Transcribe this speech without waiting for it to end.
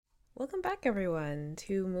Welcome back, everyone,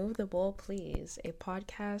 to Move the Ball, Please, a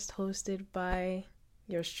podcast hosted by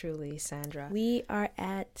yours truly, Sandra. We are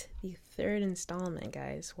at the third installment,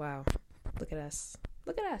 guys. Wow. Look at us.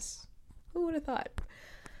 Look at us. Who would have thought?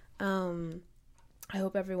 I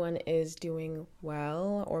hope everyone is doing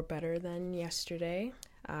well or better than yesterday.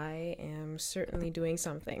 I am certainly doing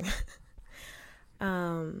something.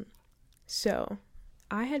 So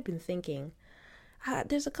I had been thinking,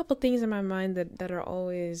 there's a couple things in my mind that are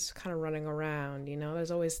always kind of running around,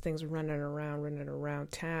 there's always things running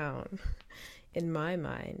around town in my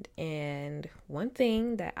mind. And one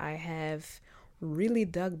thing that I have really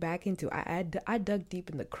dug back into, I dug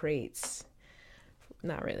deep in the crates.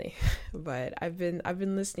 Not really, but I've been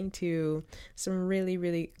listening to some really,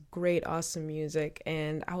 really great, awesome music,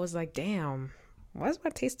 and I was like, damn, why is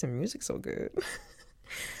my taste in music so good?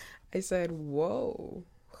 I said, whoa,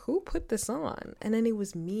 who put this on? And then it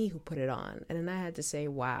was me who put it on. And then I had to say,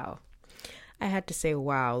 wow.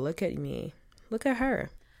 Look at me. Look at her.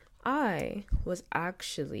 I was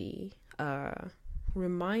actually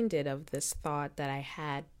reminded of this thought that I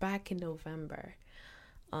had back in November.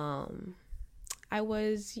 I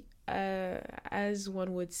was, as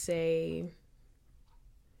one would say,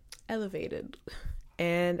 elevated.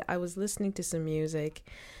 And I was listening to some music,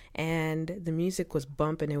 and the music was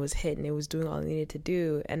bumping, it was hitting, it was doing all it needed to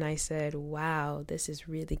do. And I said, wow, this is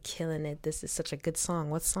really killing it. This is such a good song.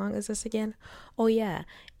 What song is this again? Oh yeah,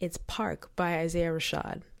 it's Park by Isaiah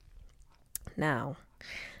Rashad. Now,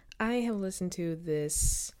 I have listened to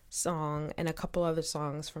this song and a couple other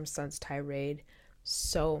songs from Sun's Tirade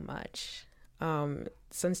so much.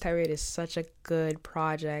 Sun's Tirade is such a good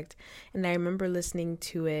project, and I remember listening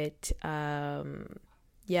to it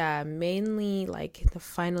mainly like the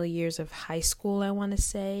final years of high school, I want to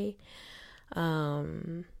say,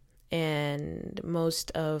 and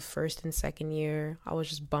most of first and second year. I was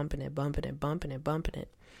just bumping it,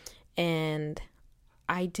 and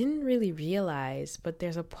I didn't really realize, but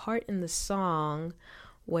there's a part in the song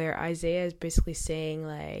where Isaiah is basically saying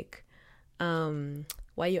like,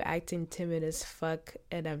 why you acting timid as fuck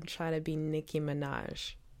and I'm trying to be Nicki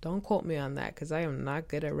Minaj. Don't quote me on that because I am not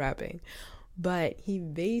good at rapping. But he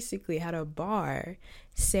basically had a bar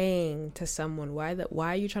saying to someone, why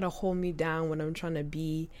are you trying to hold me down when I'm trying to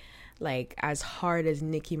be like as hard as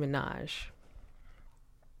Nicki Minaj?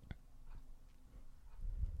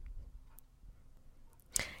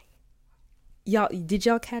 Did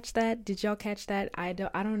y'all catch that? I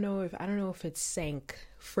don't know if it sank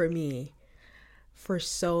for me for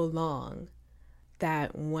so long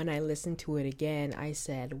that when I listened to it again, I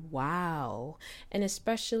said, wow. And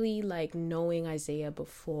especially like knowing Isaiah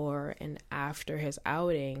before and after his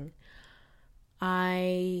outing,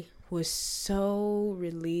 I was so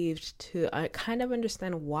relieved to kind of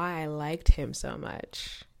understand why I liked him so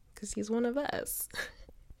much, because he's one of us.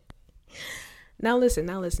 Now listen.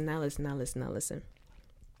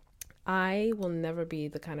 I will never be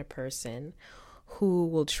the kind of person who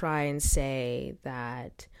will try and say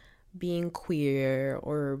that being queer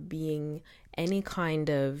or being any kind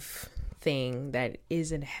of thing that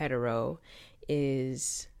isn't hetero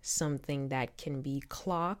is something that can be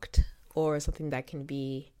clocked or something that can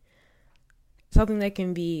be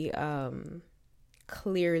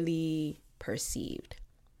clearly perceived.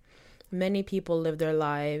 Many people live their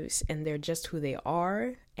lives and they're just who they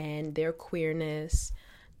are, and their queerness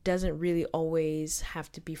doesn't really always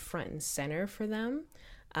have to be front and center for them.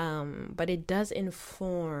 But it does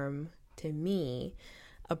inform, to me,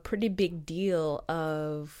 a pretty big deal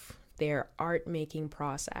of their art making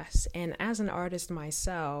process. And as an artist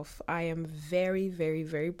myself, I am very, very,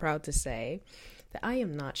 very proud to say that I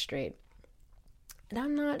am not straight. And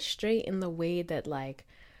I'm not straight in the way that, like,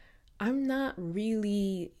 I'm not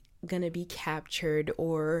really gonna be captured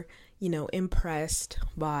or, impressed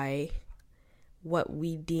by what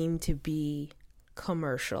we deem to be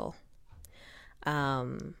commercial. Now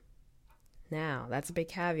that's a big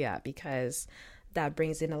caveat, because that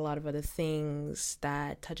brings in a lot of other things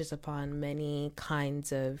that touches upon many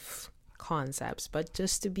kinds of concepts. But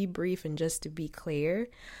just to be brief and just to be clear,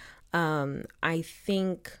 I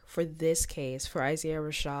think for this case, for Isaiah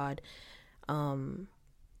Rashad,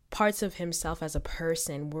 parts of himself as a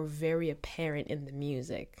person were very apparent in the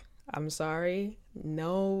music. I'm sorry,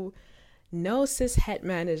 no cis het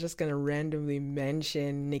man is just gonna randomly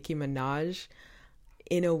mention Nicki Minaj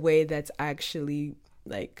in a way that's actually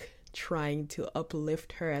like trying to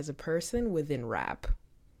uplift her as a person within rap.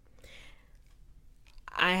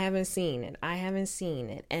 I haven't seen it.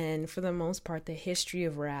 And for the most part, the history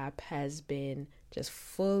of rap has been just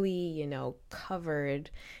fully, covered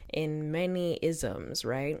in many isms,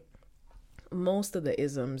 right? most of the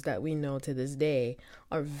isms that we know to this day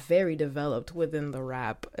are very developed within the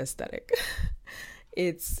rap aesthetic.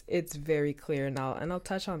 It's very clear, and I'll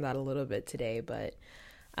touch on that a little bit today, but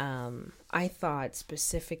I thought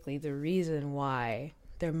specifically there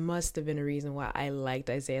must have been a reason why I liked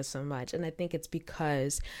Isaiah so much. And I think it's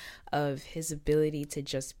because of his ability to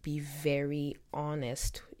just be very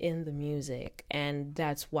honest in the music. And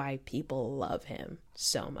that's why people love him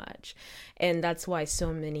so much. And that's why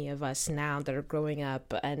so many of us now that are growing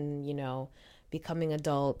up and, becoming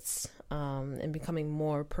adults, and becoming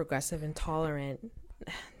more progressive and tolerant.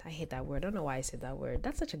 I hate that word. I don't know why I said that word.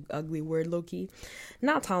 That's such an ugly word, low-key.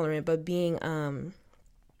 Not tolerant, but being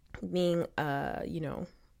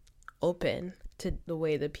open to the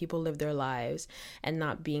way that people live their lives and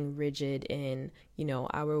not being rigid in,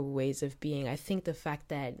 our ways of being. I think the fact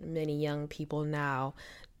that many young people now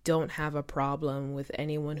don't have a problem with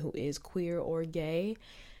anyone who is queer or gay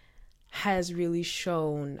has really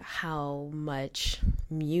shown how much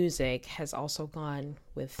music has also gone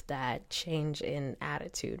with that change in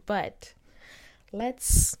attitude. But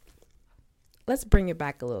let's bring it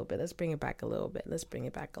back a little bit.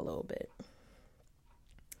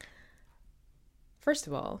 First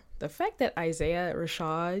of all, the fact that Isaiah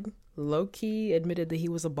Rashad low-key admitted that he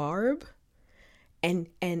was a barb and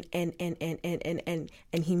he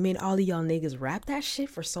made all of y'all niggas rap that shit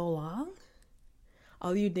for so long.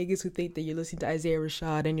 All you niggas who think that you're listening to Isaiah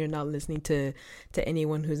Rashad and you're not listening to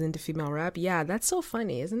anyone who's into female rap. Yeah, that's so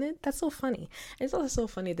funny, isn't it? That's so funny. And it's also so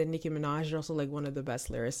funny that Nicki Minaj is also like one of the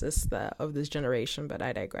best lyricists of this generation, but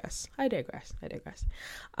I digress. I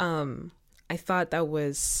thought that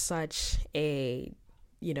was such a,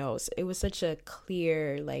 it was such a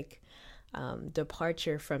clear,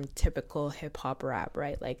 departure from typical hip hop rap,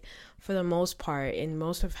 right? Like, for the most part, in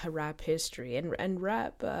most of rap history, and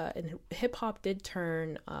rap and hip hop did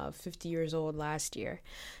turn 50 years old last year.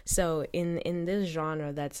 So in this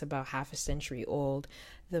genre that's about half a century old,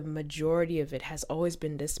 the majority of it has always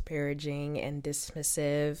been disparaging and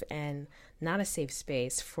dismissive and not a safe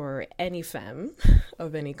space for any femme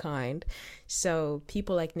of any kind. So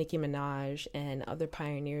people like Nicki Minaj and other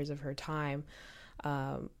pioneers of her time,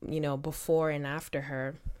 before and after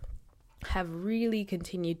her, have really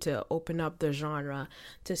continued to open up the genre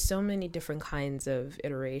to so many different kinds of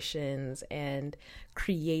iterations and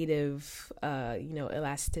creative,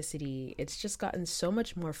 elasticity. It's just gotten so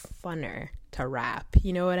much more funner to rap,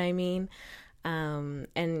 you know what I mean?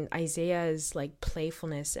 And Isaiah's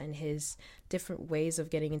playfulness and his different ways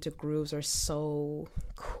of getting into grooves are so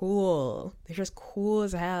cool. They're just cool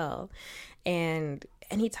as hell. And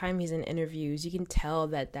anytime he's in interviews, you can tell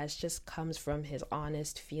that just comes from his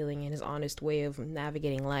honest feeling and his honest way of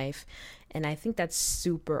navigating life. And I think that's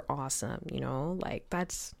super awesome,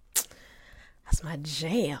 that's my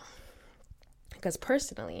jam. Because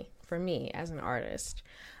personally, for me as an artist,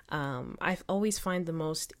 I've always find the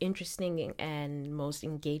most interesting and most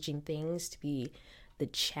engaging things to be the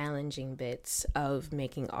challenging bits of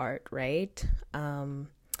making art, right? And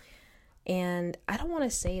I don't want to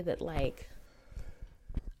say that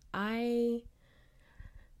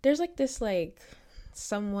there's this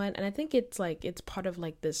someone, and I think it's part of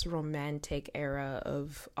this romantic era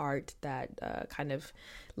of art that kind of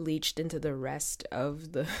leached into the rest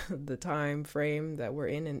of the time frame that we're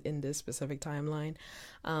in this specific timeline.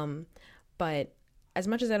 But as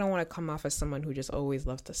much as I don't want to come off as someone who just always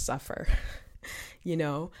loves to suffer,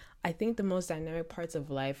 I think the most dynamic parts of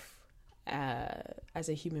life as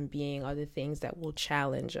a human being are the things that will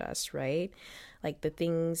challenge us, right? Like the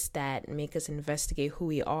things that make us investigate who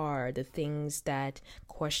we are, the things that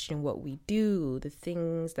question what we do, the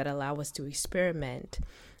things that allow us to experiment,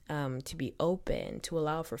 to be open, to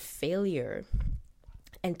allow for failure,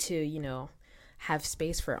 and to, have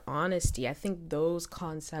space for honesty. I think those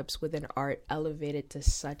concepts within art elevated to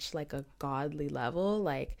such a godly level,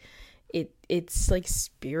 it's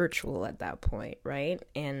spiritual at that point, right?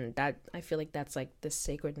 And that, I feel like that's the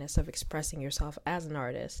sacredness of expressing yourself as an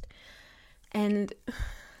artist. And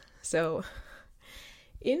so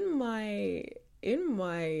in my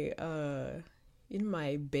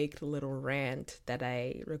baked little rant that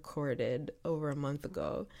I recorded over a month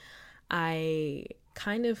ago, I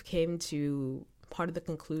kind of came to part of the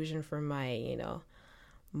conclusion for my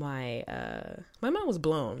mind was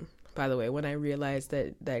blown, by the way, when I realized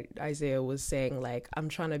that Isaiah was saying I'm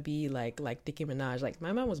trying to be like Nicki Minaj.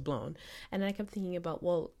 My mind was blown. And I kept thinking about,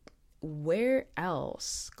 well, where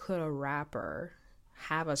else could a rapper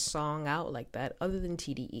have a song out like that other than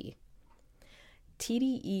TDE?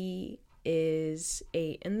 TDE is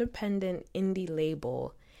a independent indie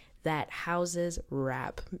label that houses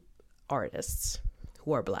rap artists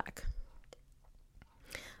who are Black.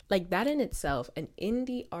 like that in itself, an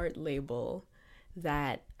indie art label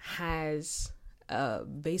that has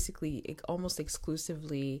basically almost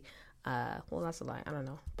exclusively, well, that's a lie, I don't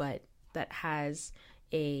know, but that has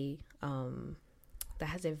a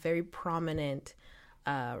very prominent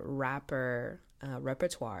rapper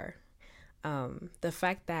repertoire. The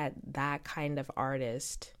fact that that kind of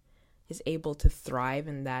artist is able to thrive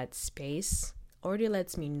in that space already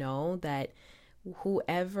lets me know that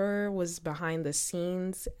whoever was behind the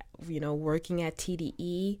scenes, working at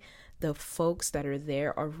TDE, the folks that are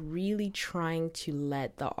there are really trying to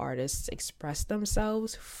let the artists express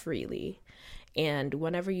themselves freely. And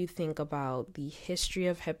whenever you think about the history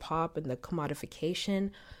of hip hop and the commodification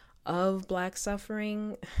of Black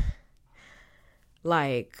suffering,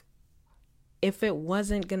 like, if it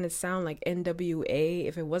wasn't gonna sound like NWA,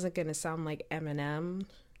 if it wasn't gonna sound like Eminem,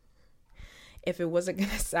 if it wasn't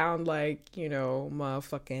gonna sound like,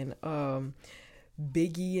 motherfucking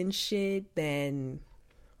Biggie and shit, then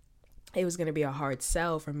it was gonna be a hard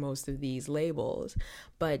sell for most of these labels.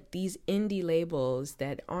 But these indie labels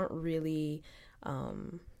that aren't really,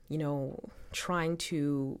 trying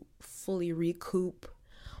to fully recoup,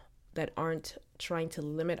 that aren't trying to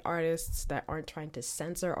limit artists, that aren't trying to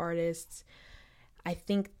censor artists, I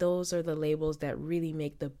think those are the labels that really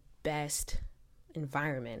make the best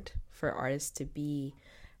environment for artists to be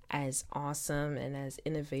as awesome and as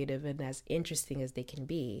innovative and as interesting as they can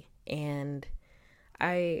be. And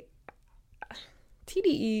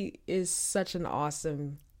TDE is such an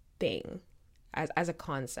awesome thing as a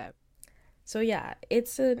concept. So yeah,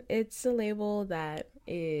 it's a label that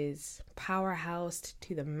is powerhoused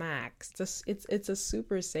to the max. It's a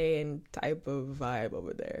Super Saiyan type of vibe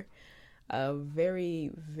over there.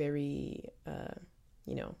 Very, very,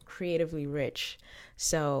 creatively rich.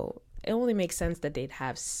 So it only makes sense that they'd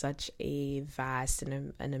have such a vast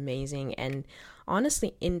and an amazing and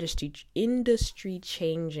honestly industry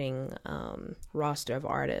changing roster of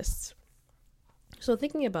artists. So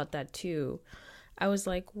thinking about that too, I was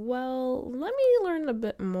like, well, let me learn a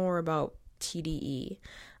bit more about TDE.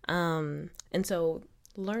 And so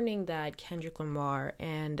learning that Kendrick Lamar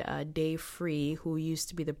and Dave Free, who used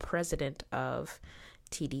to be the president of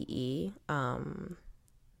TDE,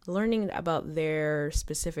 learning about their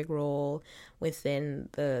specific role within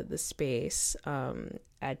the space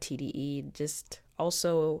at TDE just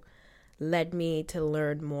also led me to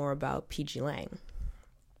learn more about PG Lang.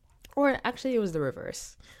 Or actually, it was the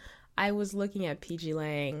reverse. I was looking at PG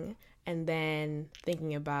Lang and then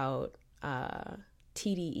thinking about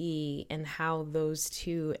TDE and how those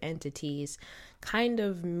two entities kind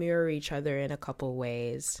of mirror each other in a couple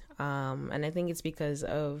ways. And I think it's because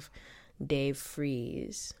of Dave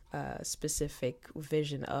Free's specific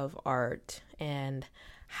vision of art and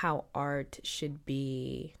how art should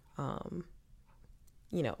be,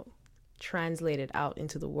 translated out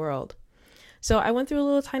into the world. So I went through a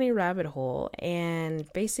little tiny rabbit hole, and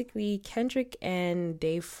basically Kendrick and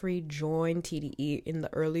Dave Free joined TDE in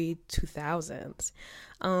the early 2000s.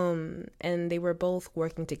 And they were both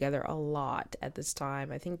working together a lot at this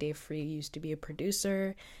time. I think Dave Free used to be a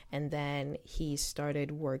producer, and then he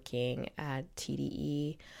started working at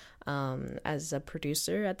TDE as a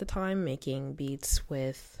producer at the time, making beats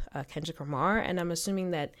with Kendrick Lamar. And I'm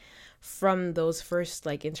assuming that from those first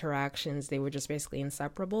interactions, they were just basically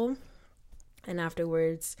inseparable. And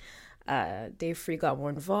afterwards, Dave Free got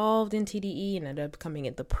more involved in TDE and ended up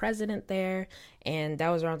becoming the president there. And that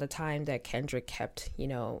was around the time that Kendrick kept,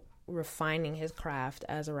 refining his craft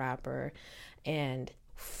as a rapper and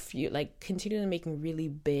continuing making really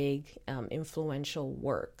big, influential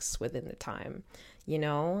works within the time.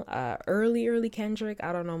 Early Kendrick,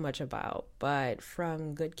 I don't know much about, but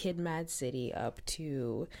from Good Kid, Mad City up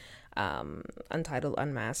to Untitled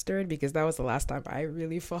Unmastered, because that was the last time I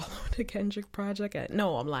really followed a Kendrick project.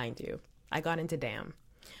 No, I'm lying to you. I got into Damn.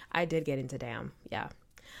 I did get into Damn. Yeah.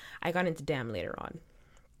 I got into Damn later on.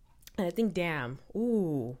 And I think Damn,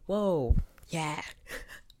 ooh, whoa, yeah.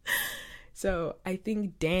 So I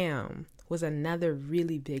think Damn was another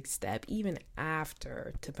really big step even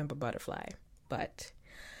after To Pimp a Butterfly. But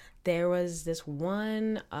there was this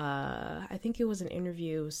one, I think it was an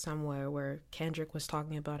interview somewhere where Kendrick was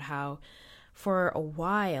talking about how for a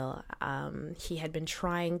while he had been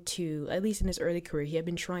trying to, at least in his early career, he had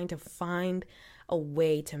been trying to find a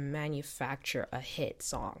way to manufacture a hit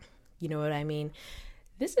song. You know what I mean?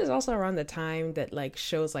 This is also around the time that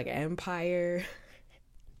shows like Empire.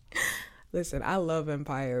 Listen, I love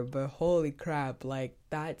Empire, but holy crap,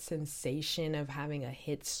 that sensation of having a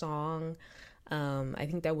hit song, I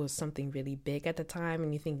think that was something really big at the time.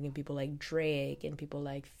 And you're thinking of people like Drake and people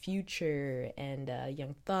like Future and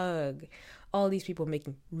Young Thug, all these people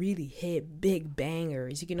making really hit big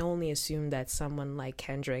bangers, you can only assume that someone like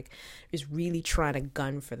Kendrick is really trying to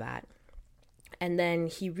gun for that. And then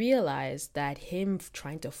he realized that him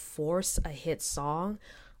trying to force a hit song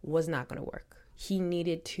was not going to work. He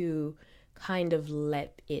needed to kind of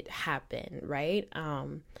let it happen, right?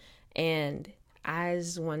 And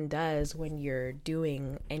as one does when you're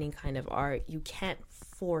doing any kind of art, you can't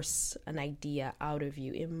force an idea out of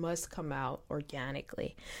you. It must come out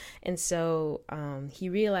organically. And so he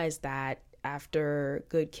realized that after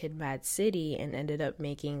Good Kid, Mad City, and ended up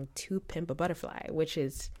making To Pimp a Butterfly, which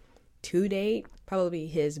is to date probably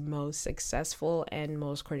his most successful and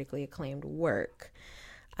most critically acclaimed work.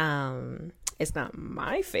 It's not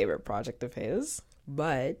my favorite project of his,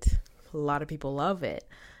 but a lot of people love it.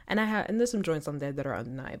 And there's some joints on there that are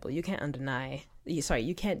undeniable. You can't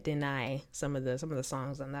deny some of the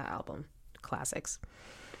songs on that album, classics.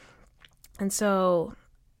 And so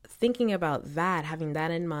thinking about that, having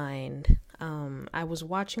that in mind, I was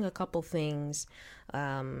watching a couple things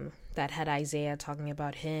that had Isaiah talking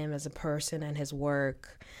about him as a person and his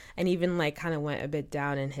work, and even like kind of went a bit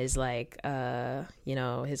down in his like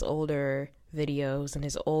his older videos and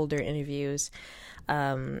his older interviews,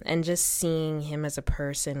 and just seeing him as a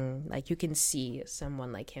person, like you can see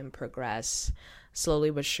someone like him progress slowly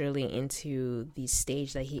but surely into the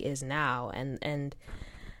stage that he is now, and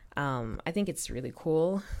I think it's really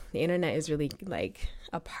cool. The internet is really like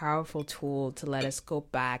a powerful tool to let us go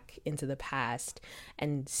back into the past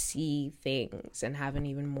and see things and have an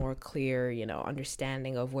even more clear,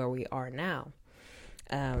 understanding of where we are now.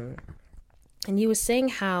 And he was saying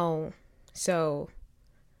how, so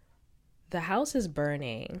The House is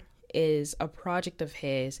Burning is a project of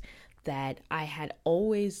his that I had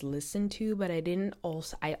always listened to, but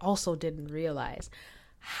I also didn't realize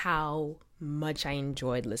how much I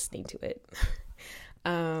enjoyed listening to it.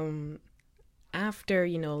 After,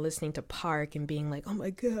 listening to Park and being like, oh my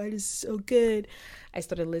God, this is so good, I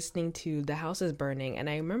started listening to The House is Burning, and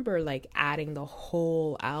I remember like adding the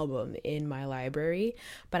whole album in my library,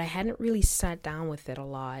 but I hadn't really sat down with it a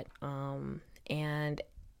lot.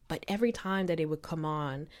 But every time that it would come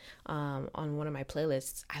on one of my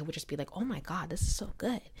playlists, I would just be like, oh my God, this is so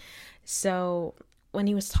good. So when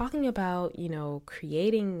he was talking about,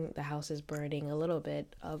 creating The House is Burning, a little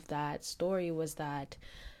bit of that story was that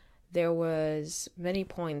there was many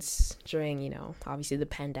points during, obviously the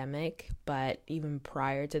pandemic, but even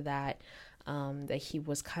prior to that, that he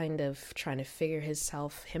was kind of trying to figure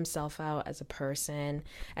himself out as a person,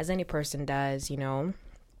 as any person does,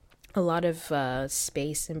 a lot of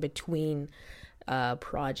space in between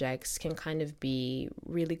projects can kind of be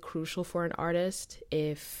really crucial for an artist.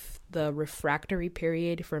 If the refractory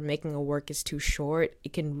period for making a work is too short,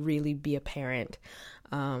 it can really be apparent.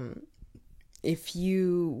 If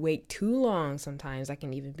you wait too long, sometimes that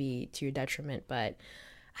can even be to your detriment, but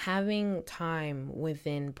having time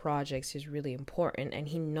within projects is really important. And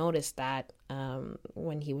he noticed that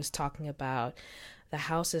when he was talking about The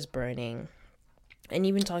House is Burning, and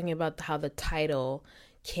even talking about how the title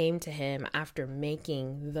came to him after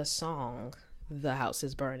making the song The House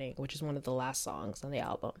is Burning, which is one of the last songs on the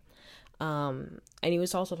album. And he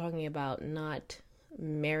was also talking about not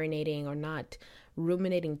marinating or not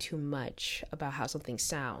ruminating too much about how something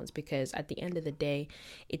sounds, because at the end of the day,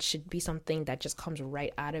 it should be something that just comes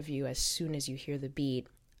right out of you as soon as you hear the beat.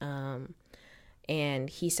 And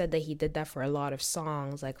he said that he did that for a lot of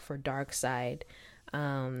songs, like for Dark Side,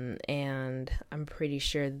 and I'm pretty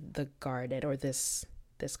sure The Garden, or this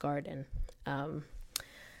Garden,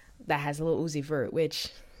 that has a Lil Uzi Vert, which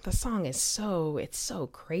the song is so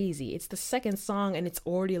crazy. It's the second song and it's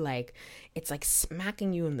already like, it's like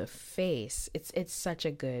smacking you in the face. It's such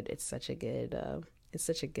a good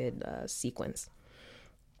sequence.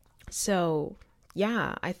 So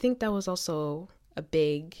yeah, I think that was also a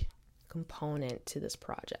big component to this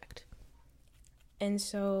project. And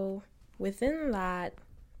so within that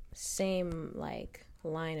same like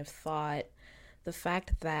line of thought, the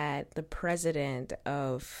fact that the president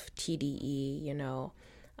of TDE,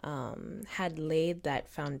 had laid that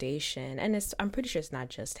foundation, and I'm pretty sure it's not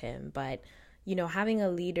just him, but having a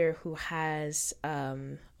leader who has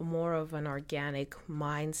more of an organic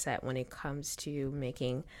mindset when it comes to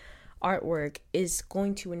making artwork is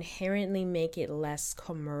going to inherently make it less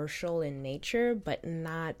commercial in nature, but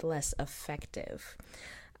not less effective.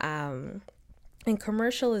 And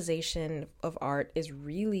commercialization of art is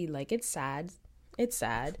really like, it's sad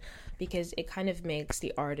because it kind of makes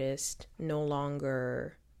the artist no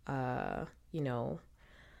longer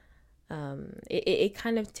it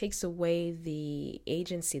kind of takes away the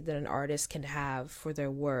agency that an artist can have for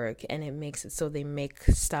their work, and it makes it so they make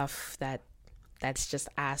stuff that that's just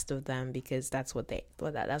asked of them because that's what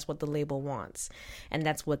the label wants, and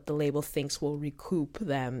that's what the label thinks will recoup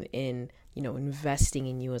them in, you know, investing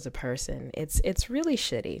in you as a person. It's really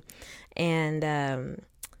shitty. And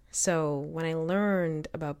so when I learned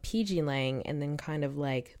about PG Lang and then kind of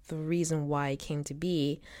like the reason why it came to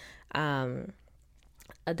be,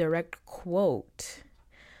 a direct quote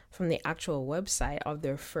from the actual website of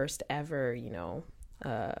their first ever, you know,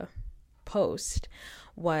 post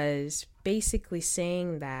was basically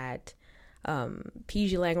saying that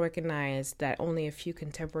PG Lang recognized that only a few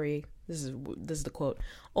contemporary, this is the quote,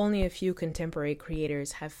 only a few contemporary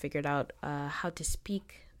creators have figured out how to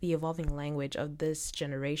speak the evolving language of this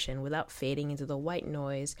generation without fading into the white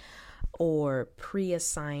noise or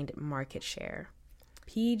pre-assigned market share.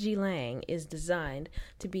 PG Lang is designed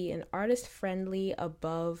to be an artist-friendly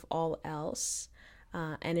above all else,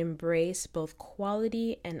 and embrace both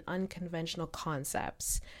quality and unconventional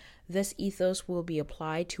concepts. This ethos will be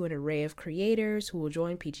applied to an array of creators who will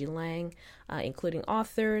join PG Lang, including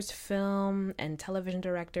authors, film and television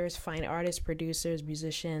directors, fine artists, producers,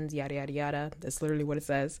 musicians, yada, yada, yada. That's literally what it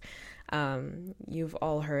says. You've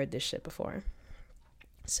all heard this shit before.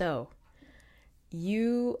 So,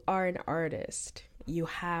 you are an artist. You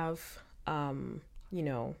have,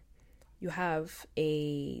 you have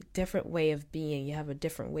a different way of being. You have a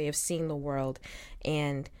different way of seeing the world.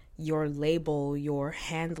 And your label, your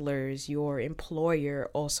handlers, your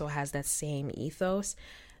employer also has that same ethos.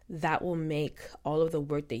 That will make all of the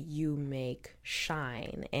work that you make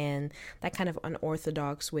shine. And that kind of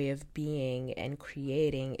unorthodox way of being and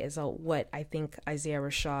creating is what I think Isaiah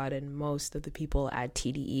Rashad and most of the people at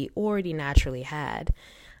TDE already naturally had.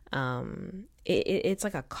 It's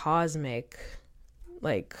like a cosmic,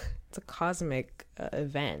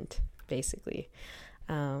 event, basically.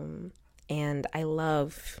 And I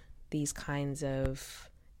love these kinds of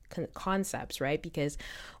concepts, right? Because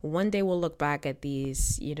one day we'll look back at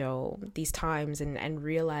these, you know, these times and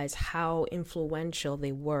realize how influential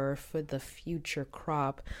they were for the future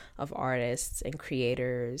crop of artists and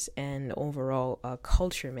creators and overall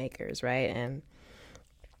culture makers, right? And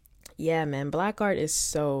yeah, man, Black art is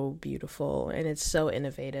so beautiful and it's so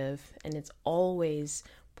innovative and it's always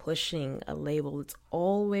pushing a label. It's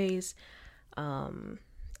always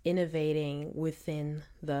innovating within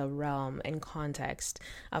the realm and context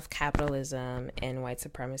of capitalism and white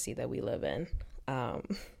supremacy that we live in.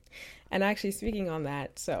 And actually, speaking on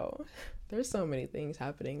that, so there's so many things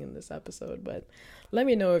happening in this episode, but let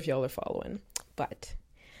me know if y'all are following. But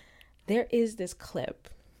there is this clip,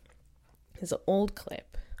 there's an old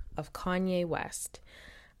clip of Kanye West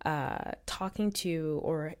talking to,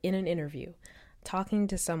 or in an interview, talking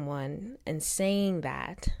to someone and saying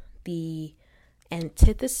that the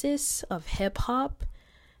antithesis of hip hop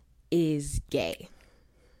is gay.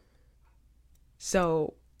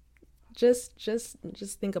 So just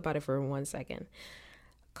think about it for 1 second.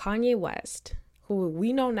 Kanye West, who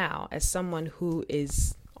we know now as someone who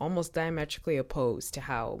is almost diametrically opposed to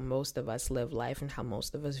how most of us live life and how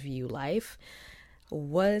most of us view life,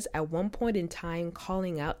 was at one point in time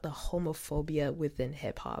calling out the homophobia within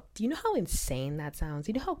hip hop. Do you know how insane that sounds?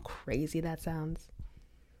 Do you know how crazy that sounds?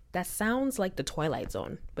 That sounds like the Twilight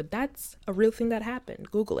Zone, but that's a real thing that happened.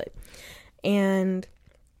 Google it. And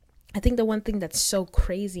I think the one thing that's so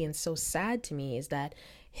crazy and so sad to me is that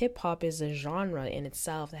hip hop is a genre in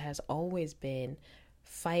itself that has always been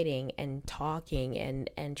fighting and talking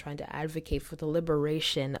and trying to advocate for the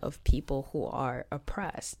liberation of people who are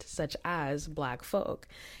oppressed, such as Black folk.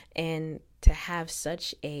 And to have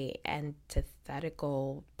such a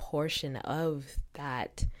antithetical portion of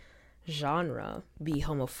that genre be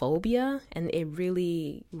homophobia, and it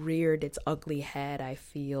really reared its ugly head, I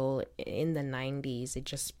feel, in the 90s. It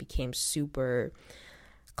just became super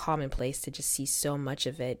commonplace to just see so much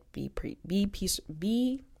of it be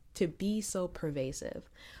so pervasive.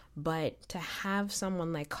 But to have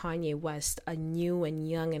someone like Kanye West, a new and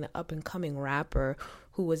young and up and coming rapper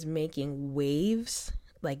who was making waves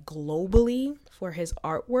like globally for his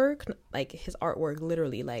artwork, like his artwork,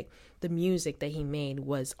 literally, like the music that he made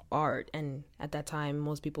was art. And at that time,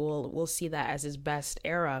 most people will see that as his best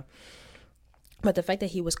era. But the fact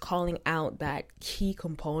that he was calling out that key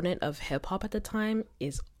component of hip hop at the time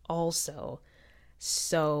is also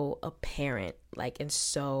so apparent, like, and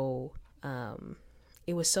so,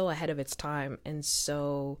 it was so ahead of its time and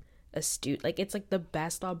so astute. Like, it's like the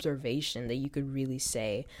best observation that you could really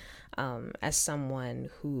say, as someone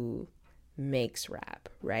who makes rap,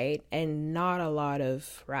 right? And not a lot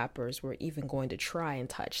of rappers were even going to try and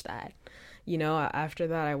touch that. You know, after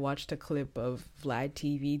that, I watched a clip of Vlad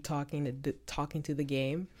TV talking to the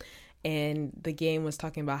game, And the game was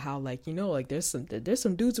talking about how, like, like there's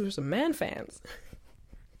some dudes who are some man fans.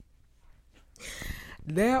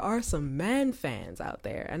 There are some man fans out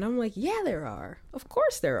there. And I'm like, yeah, there are. Of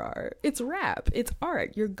course there are. It's rap. It's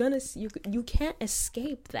art. You're gonna see, you can't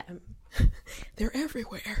escape them. They're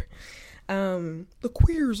everywhere. The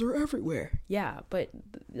queers are everywhere. Yeah, but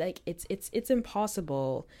like it's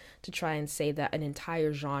impossible to try and say that an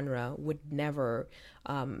entire genre would never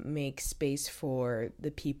make space for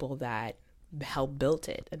the people that helped build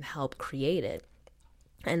it and helped create it.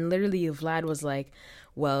 And literally Vlad was like,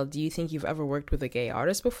 well, do you think you've ever worked with a gay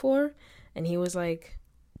artist before? And he was like,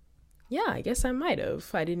 yeah, I guess I might have.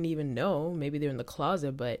 I didn't even know. Maybe they're in the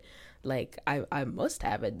closet, but like I must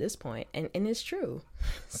have at this point. And it's true.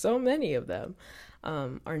 So many of them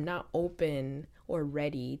are not open or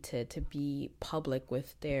ready to be public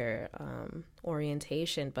with their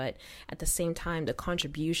orientation. But at the same time, the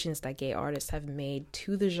contributions that gay artists have made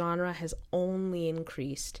to the genre has only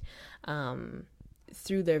increased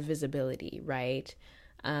through their visibility, right?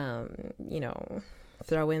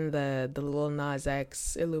 Throw in the Lil Nas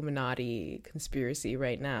X Illuminati conspiracy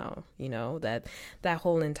right now, that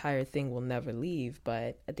whole entire thing will never leave.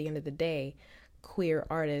 But at the end of the day, queer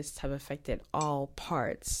artists have affected all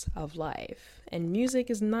parts of life, and music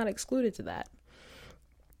is not excluded to that.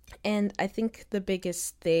 And I think the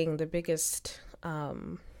biggest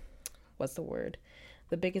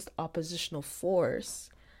oppositional force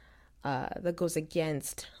that goes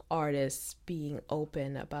against artists being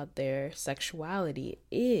open about their sexuality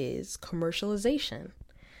is commercialization.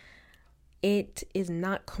 It is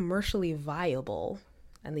not commercially viable,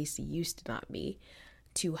 at least it used to not be,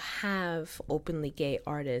 to have openly gay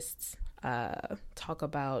artists talk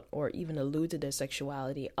about or even allude to their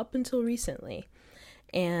sexuality up until recently.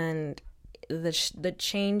 And the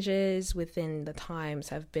changes within the times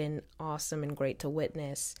have been awesome and great to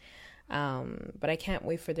witness. But I can't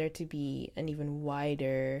wait for there to be an even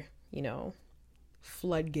wider,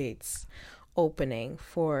 floodgates opening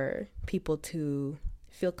for people to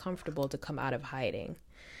feel comfortable to come out of hiding.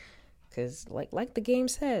 Because like the game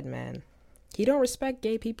said, man, he don't respect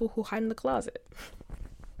gay people who hide in the closet.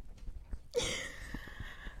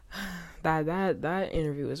 That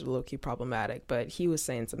interview was low-key problematic, but he was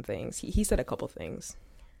saying some things. He said a couple things.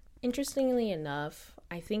 Interestingly enough,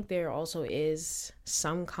 I think there also is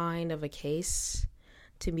some kind of a case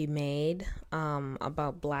to be made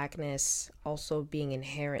about Blackness also being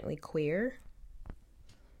inherently queer.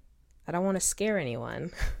 I don't want to scare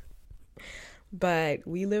anyone, but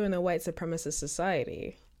we live in a white supremacist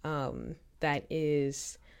society that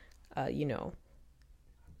is,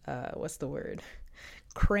 what's the word?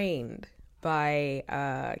 Craned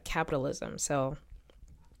by capitalism. So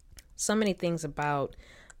many things about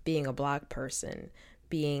being a Black person,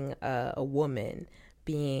 being a woman,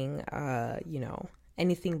 being,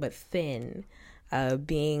 anything but thin,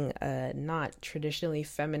 being not traditionally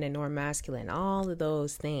feminine or masculine, all of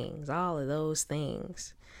those things,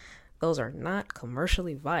 those are not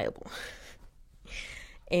commercially viable.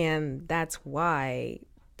 And that's why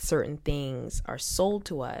certain things are sold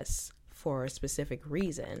to us for a specific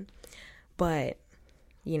reason. But,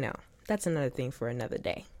 that's another thing for another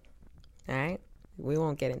day. All right? We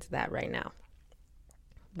won't get into that right now.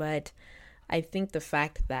 But I think the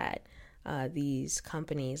fact that these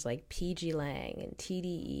companies like PG Lang and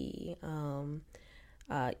TDE,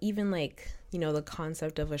 even the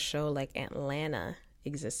concept of a show like Atlanta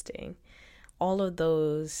existing, all of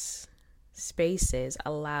those spaces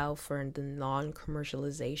allow for the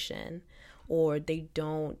non-commercialization, or they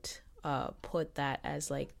don't put that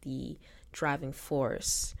as like the driving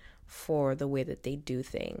force for the way that they do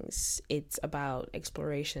things. It's about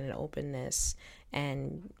exploration and openness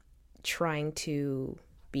and trying to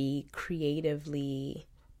be creatively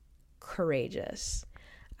courageous.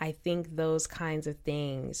 I think those kinds of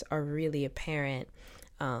things are really apparent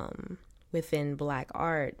within Black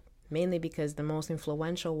art, mainly because the most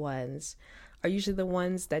influential ones are usually the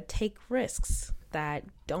ones that take risks, that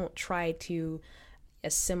don't try to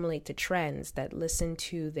assimilate to trends, that listen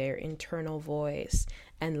to their internal voice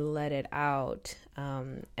and let it out.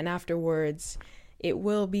 And afterwards, it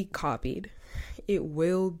will be copied. It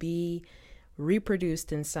will be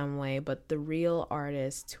reproduced in some way, but the real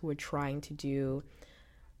artists who are trying to do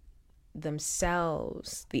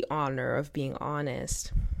themselves the honor of being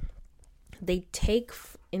honest, they take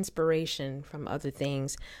inspiration from other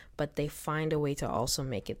things, but they find a way to also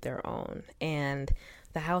make it their own. And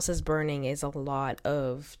The House is Burning is a lot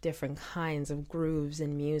of different kinds of grooves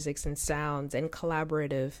and musics and sounds and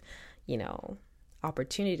collaborative,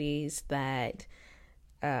 opportunities that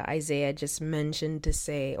Isaiah just mentioned to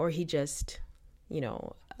say, or he just,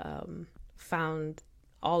 found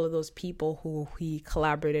all of those people who he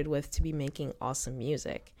collaborated with to be making awesome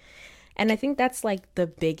music. And I think that's like the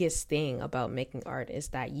biggest thing about making art, is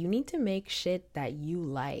that you need to make shit that you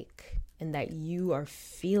like and that you are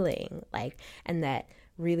feeling like, and that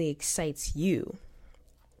really excites you.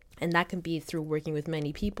 And that can be through working with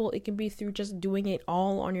many people. It can be through just doing it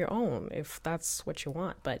all on your own, if that's what you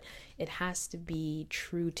want. But it has to be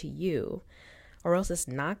true to you, or else it's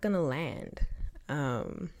not gonna land.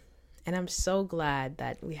 And I'm so glad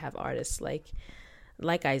that we have artists like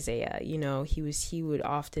Isaiah. He would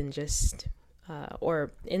often just,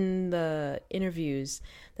 or in the interviews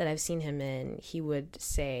that I've seen him in, he would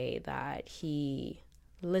say that he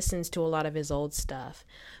listens to a lot of his old stuff,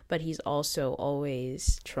 but he's also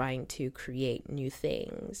always trying to create new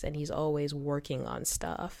things, and he's always working on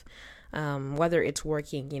stuff, whether it's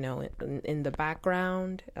working in the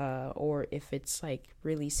background, or if it's like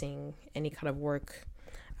releasing any kind of work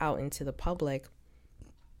out into the public.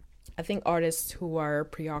 I think artists who are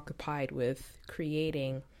preoccupied with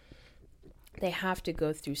creating, they have to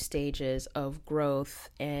go through stages of growth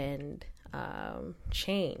and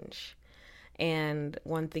change. And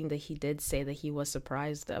one thing that he did say that he was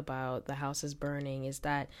surprised about The House is Burning is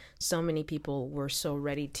that so many people were so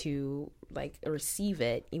ready to like receive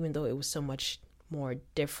it, even though it was so much more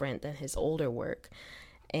different than his older work.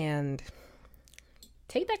 And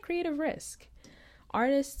take that creative risk.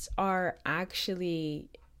 Artists are actually,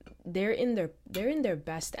 they're in their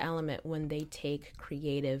best element when they take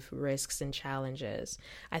creative risks and challenges.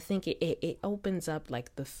 I think it opens up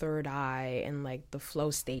like the third eye, and like the flow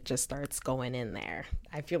state just starts going in there.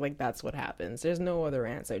 I feel like that's what happens. There's no other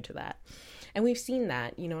answer to that. And we've seen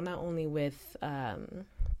that, not only with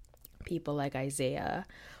people like Isaiah,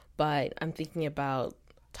 but I'm thinking about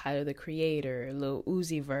Tyler the Creator, Lil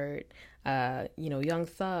Uzi Vert, Young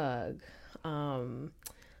Thug,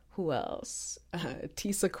 who else?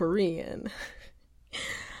 Tisa Korean.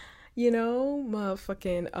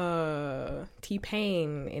 Motherfucking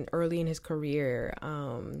T-Pain early in his career.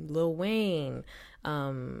 Lil Wayne.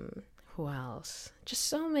 Who else? Just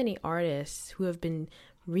so many artists who have been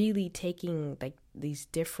really taking like these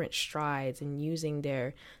different strides and using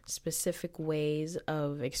their specific ways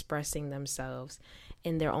of expressing themselves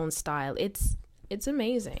in their own style. It's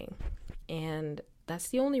amazing. And that's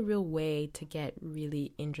the only real way to get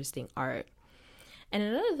really interesting art.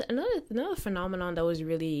 And another phenomenon that was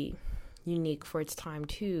really unique for its time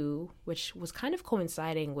too, which was kind of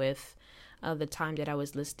coinciding with the time that I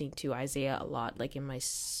was listening to Isaiah a lot, like in my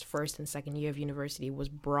first and second year of university, was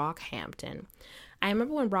Brockhampton. I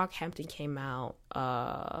remember when Brockhampton came out,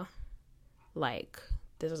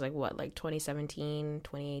 this was like 2017,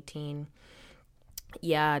 2018.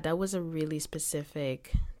 Yeah, that was a really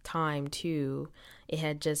specific time too. It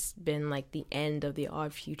had just been like the end of the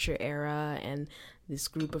Odd Future era, and this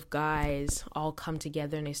group of guys all come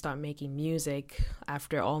together and they start making music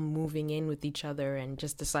after all moving in with each other and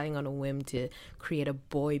just deciding on a whim to create a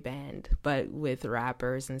boy band, but with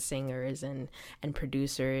rappers and singers and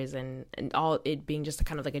producers and all it being just a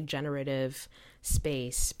kind of like a generative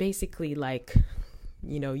space, basically like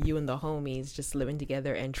you and the homies just living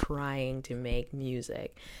together and trying to make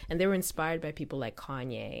music. And they were inspired by people like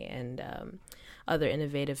Kanye and other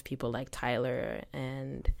innovative people like Tyler.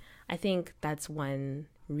 And I think that's one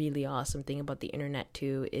really awesome thing about the internet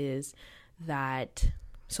too, is that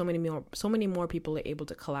so many more people are able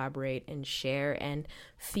to collaborate and share and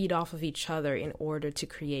feed off of each other in order to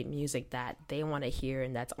create music that they want to hear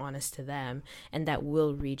and that's honest to them and that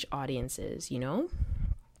will reach audiences,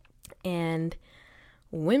 And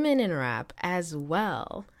women in rap as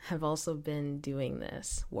well have also been doing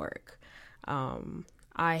this work.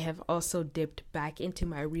 I have also dipped back into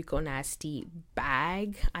my Rico Nasty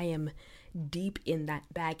bag. I am deep in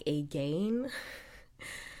that bag again.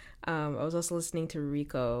 I was also listening to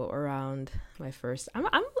Rico around my first. I'm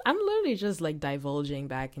literally just like divulging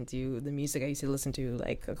back into the music I used to listen to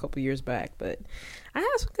like a couple years back, but I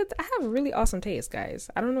have really awesome taste, guys.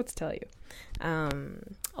 I don't know what to tell you.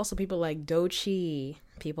 Also people like Doechii,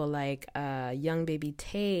 people like Young Baby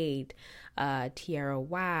Tate, Tierra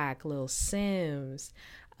Whack, Lil Sims.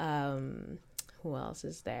 Who else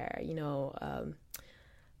is there?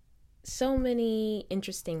 So many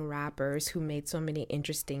interesting rappers who made so many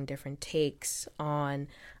interesting different takes on,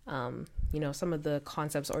 some of the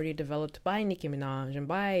concepts already developed by Nicki Minaj and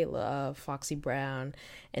by Foxy Brown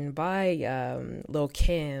and by Lil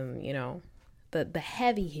Kim, the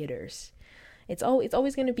heavy hitters. It's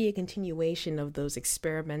always going to be a continuation of those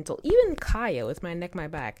experimental, even Kaya with My Neck, My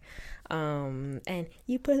Back. And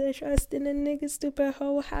you put a trust in a nigga, stupid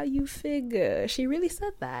hoe, how you figure. She really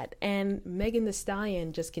said that. And Megan Thee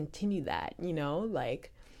Stallion just continued that,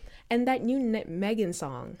 like, and that new Megan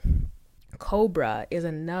song, Cobra, is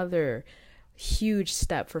another huge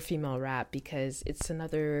step for female rap because it's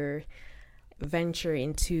another venture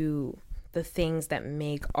into the things that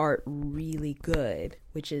make art really good,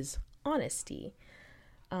 which is honesty.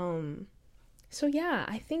 So yeah,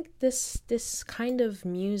 I think this kind of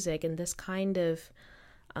music and this kind of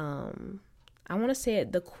I want to say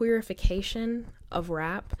it, the queerification of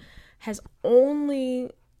rap has only,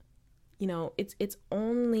 it's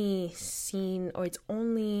only seen, or it's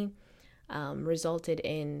only resulted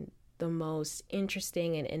in the most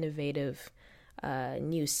interesting and innovative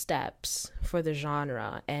new steps for the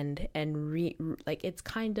genre, and it's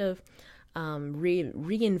kind of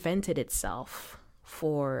reinvented itself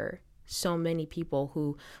for so many people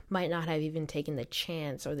who might not have even taken the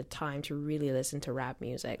chance or the time to really listen to rap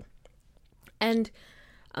music. And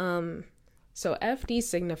so FD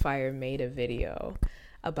Signifier made a video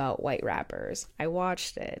about white rappers. I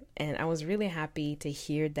watched it and I was really happy to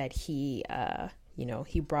hear that he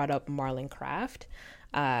brought up Marlon Craft,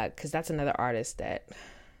 because that's another artist that's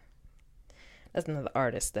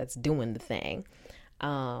doing the thing.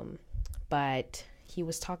 But he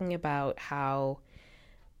was talking about how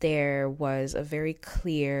there was a very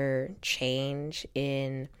clear change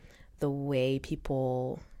in the way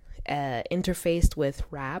people interfaced with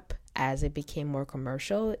rap as it became more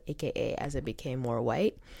commercial, aka as it became more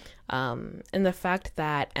white. And the fact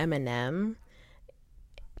that Eminem,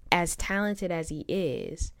 as talented as he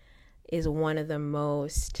is one of the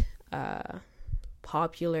most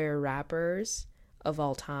popular rappers of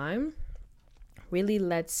all time, really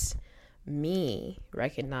lets me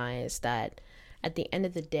recognize that at the end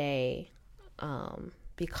of the day,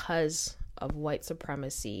 because of white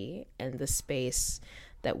supremacy and the space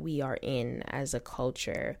that we are in as a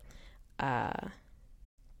culture, all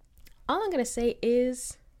I'm going to say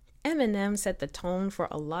is Eminem set the tone for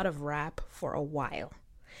a lot of rap for a while.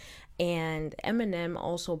 And Eminem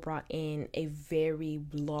also brought in a very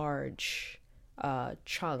large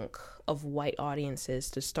chunk of white audiences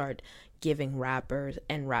to start giving rappers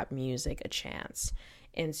and rap music a chance.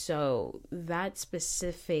 And so that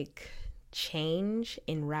specific change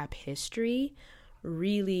in rap history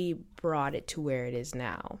really brought it to where it is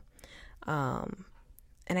now. And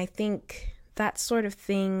I think that sort of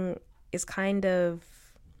thing is kind of,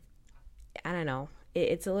 I don't know,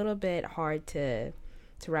 it's a little bit hard to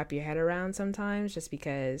wrap your head around sometimes, just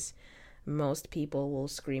because most people will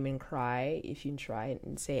scream and cry if you try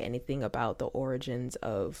and say anything about the origins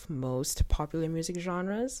of most popular music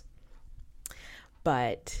genres.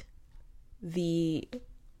 But the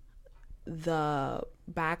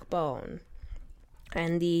backbone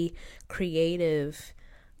and the creative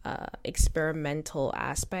experimental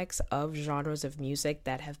aspects of genres of music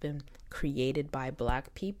that have been created by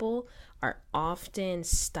Black people are often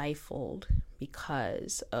stifled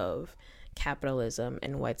because of capitalism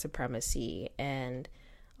and white supremacy and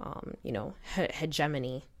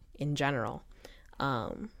hegemony in general,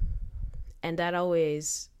 and that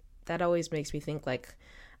always makes me think, like,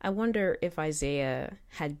 I wonder if Isaiah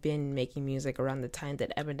had been making music around the time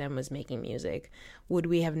that Eminem was making music, would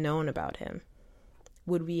we have known about him?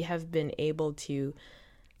 Would we have been able to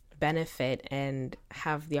benefit and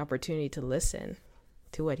have the opportunity to listen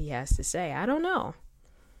to what he has to say? I don't know.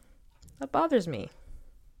 That bothers me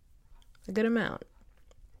a good amount.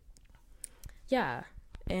 Yeah,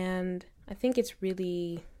 and I think it's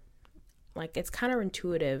really, like, it's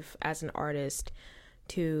counterintuitive as an artist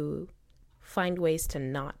to find ways to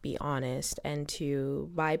not be honest and to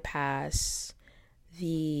bypass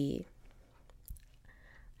the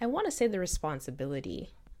responsibility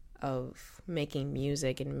of making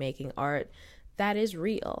music and making art that is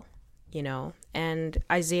real, and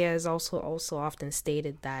Isaiah has also often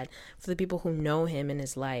stated that for the people who know him in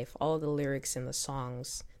his life, all the lyrics in the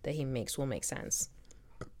songs that he makes will make sense,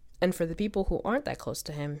 and for the people who aren't that close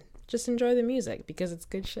to him, just enjoy the music because it's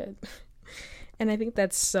good shit. And I think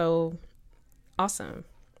that's so awesome.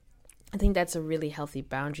 I think that's a really healthy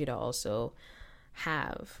boundary to also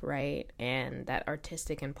have, right? And that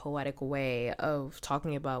artistic and poetic way of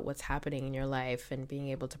talking about what's happening in your life and being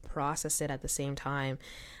able to process it at the same time,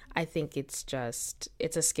 I think it's a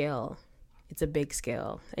skill. It's a big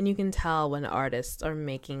skill. And you can tell when artists are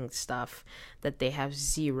making stuff that they have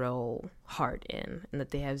zero heart in and that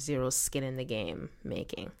they have zero skin in the game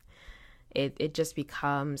making. It just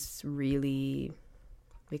becomes really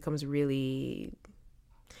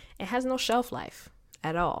it has no shelf life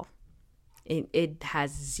at all. It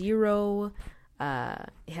has zero,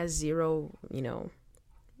 you know,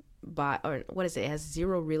 it has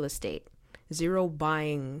zero real estate, zero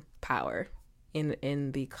buying power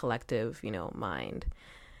in the collective, you know, mind.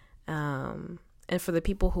 And for the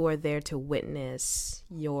people who are there to witness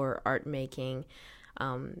your art making,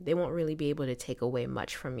 they won't really be able to take away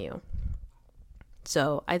much from you.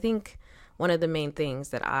 So I think one of the main things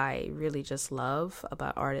that I really just love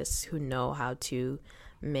about artists who know how to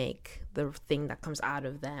make the thing that comes out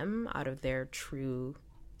of them, out of their true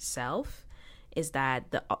self, is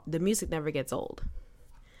that the music never gets old.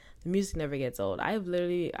 The music never gets old. I've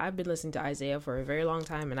been listening to Isaiah for a very long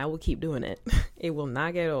time, and I will keep doing it. It will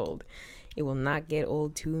not get old. It will not get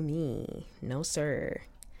old to me. No, sir.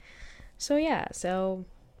 So yeah, so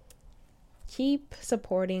keep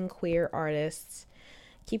supporting queer artists.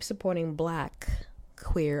 Keep supporting Black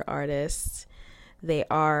queer artists. They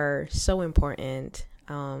are so important.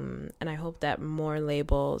 And I hope that more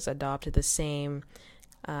labels adopt the same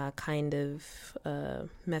kind of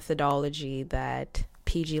methodology that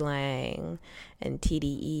PG Lang and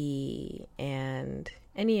TDE and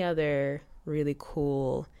any other really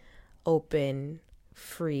cool, open,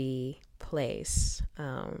 free place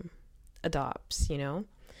adopts, you know?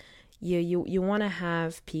 You want to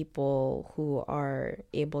have people who are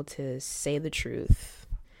able to say the truth.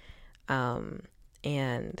 And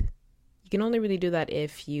you can only really do that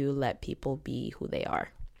if you let people be who they are.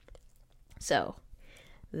 So,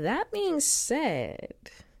 that being said,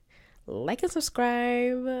 like and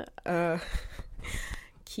subscribe.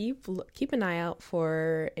 Keep an eye out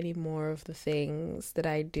for any more of the things that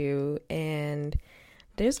I do, and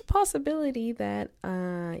there's a possibility that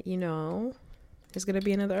you know, there's gonna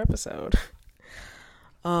be another episode.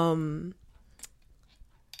 I'm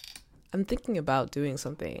thinking about doing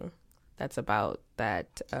something that's about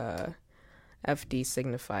that FD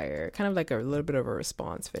signifier, kind of like a little bit of a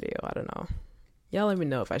response video. I don't know. Y'all let me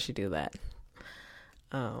know if I should do that.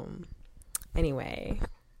 Anyway,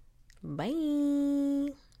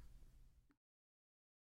 bye.